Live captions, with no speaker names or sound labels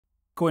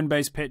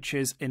Coinbase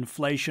pitches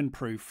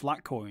inflation-proof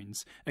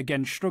flatcoins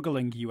against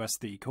struggling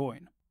USD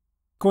coin.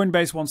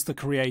 Coinbase wants to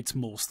create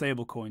more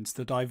stablecoins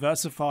to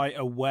diversify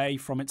away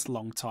from its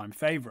longtime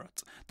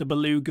favorite, the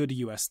beleaguered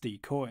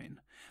USD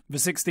coin. The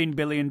 $16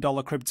 billion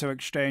crypto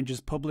exchange has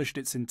published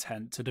its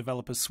intent to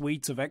develop a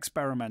suite of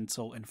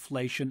experimental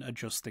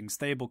inflation-adjusting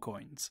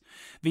stablecoins.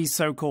 These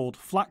so-called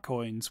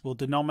flatcoins will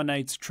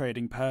denominate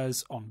trading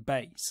pairs on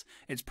Base,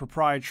 its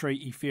proprietary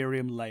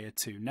Ethereum Layer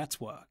 2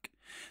 network.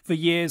 For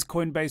years,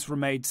 Coinbase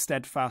remained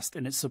steadfast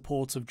in its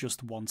support of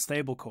just one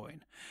stablecoin.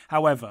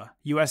 However,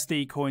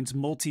 USD coin's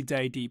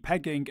multi-day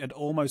depegging and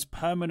almost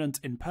permanent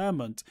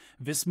impairment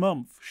this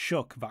month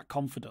shook that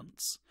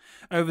confidence.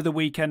 Over the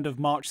weekend of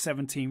March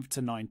 17th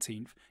to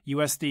 19th,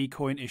 USD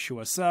coin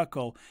issuer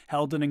Circle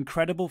held an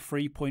incredible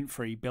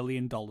 $3.3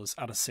 billion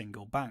at a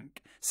single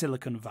bank,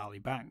 Silicon Valley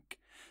Bank.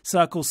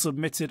 Circle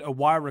submitted a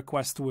wire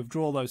request to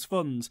withdraw those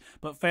funds,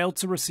 but failed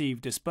to receive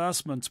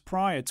disbursements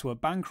prior to a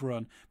bank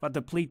run that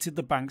depleted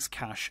the bank's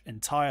cash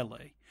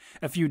entirely.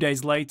 A few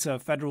days later,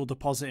 Federal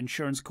Deposit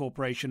Insurance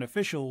Corporation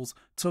officials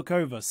took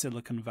over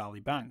Silicon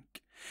Valley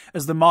Bank.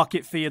 As the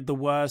market feared the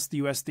worst,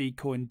 USD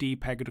coin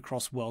depegged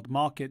across world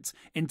markets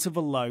into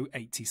the low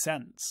 80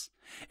 cents.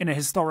 In a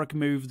historic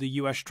move, the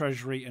US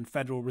Treasury and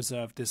Federal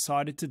Reserve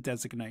decided to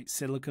designate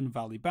Silicon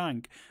Valley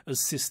Bank as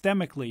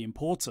systemically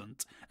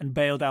important and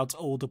bailed out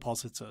all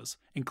depositors,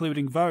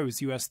 including those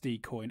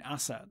USD coin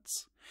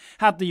assets.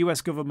 Had the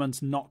US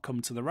government not come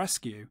to the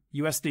rescue,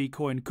 USD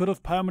coin could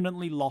have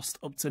permanently lost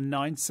up to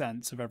 9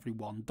 cents of every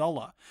 $1,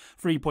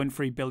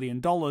 $3.3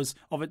 billion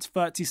of its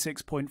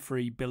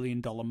 $36.3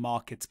 billion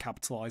market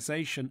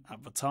capitalization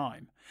at the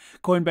time.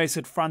 Coinbase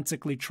had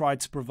frantically tried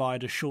to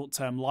provide a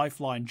short-term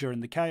lifeline during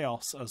the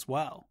chaos as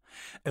well.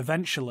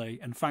 Eventually,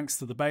 and thanks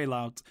to the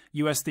bailout,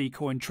 USD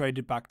coin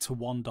traded back to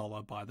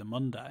 $1 by the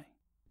Monday.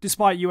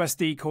 Despite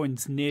USD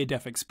coin's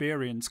near-death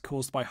experience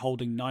caused by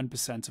holding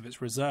 9% of its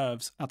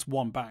reserves at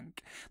one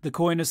bank, the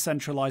coin has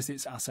centralized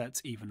its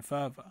assets even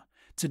further.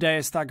 Today,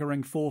 a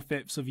staggering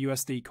 4/5 of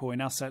USD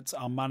coin assets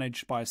are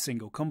managed by a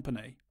single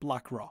company,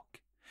 BlackRock.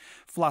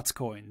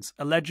 Flatcoins,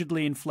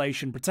 allegedly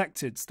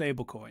inflation-protected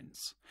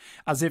stablecoins.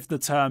 As if the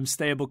term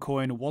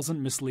stablecoin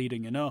wasn't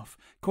misleading enough,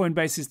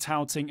 Coinbase is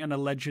touting an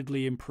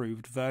allegedly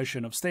improved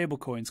version of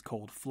stablecoins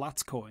called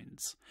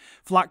flatcoins.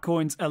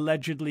 Flatcoins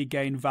allegedly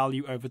gain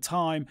value over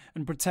time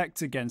and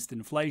protect against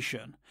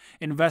inflation.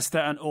 Investor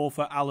and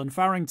author Alan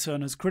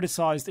Farrington has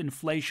criticized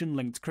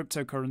inflation-linked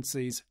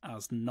cryptocurrencies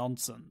as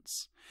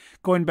nonsense.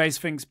 Coinbase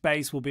thinks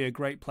Base will be a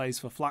great place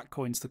for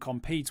flatcoins to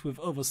compete with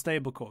other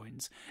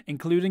stablecoins,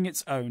 including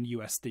its own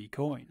USD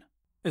coin.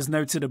 As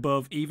noted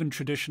above, even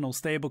traditional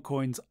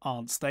stablecoins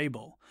aren't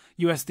stable.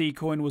 USD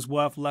coin was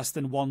worth less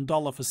than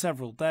 $1 for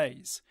several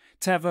days.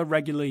 Tether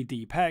regularly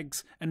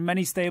depegs, and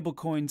many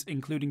stablecoins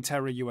including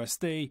Terra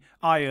USD,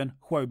 Iron,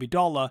 Huobi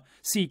Dollar,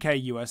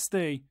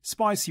 CKUSD,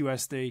 Spice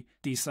USD,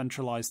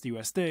 Decentralized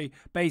USD,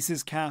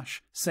 Base's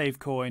Cash,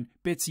 Savecoin,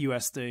 Bits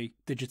USD,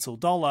 Digital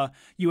Dollar,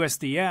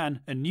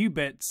 USDN, and New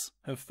Bits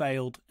have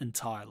failed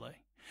entirely.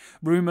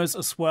 Rumours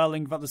are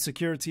swirling that the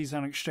Securities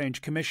and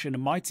Exchange Commission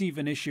might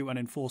even issue an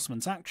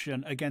enforcement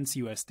action against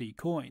USD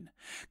coin.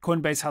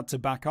 Coinbase had to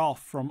back off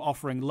from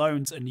offering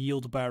loans and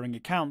yield-bearing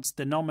accounts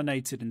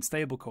denominated in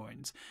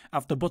stablecoins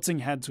after butting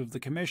heads with the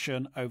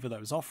Commission over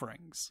those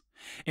offerings.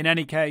 In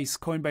any case,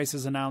 Coinbase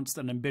has announced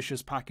an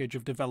ambitious package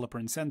of developer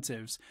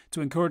incentives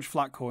to encourage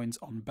flatcoins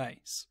on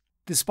Base.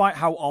 Despite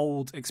how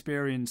old,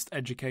 experienced,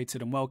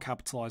 educated and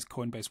well-capitalized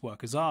Coinbase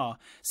workers are,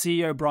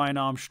 CEO Brian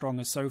Armstrong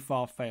has so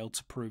far failed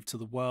to prove to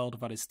the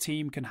world that his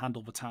team can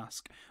handle the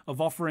task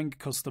of offering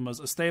customers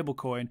a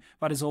stablecoin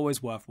that is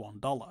always worth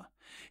 $1.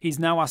 He's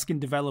now asking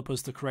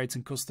developers to create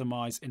and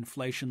customize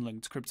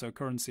inflation-linked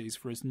cryptocurrencies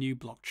for his new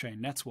blockchain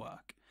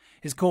network.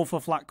 His call for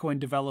flatcoin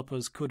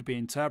developers could be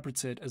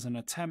interpreted as an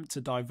attempt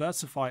to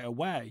diversify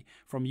away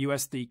from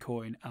USD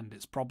coin and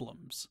its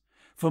problems.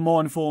 For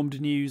more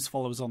informed news,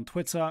 follow us on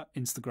Twitter,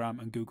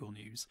 Instagram and Google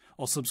News,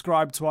 or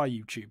subscribe to our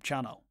YouTube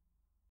channel.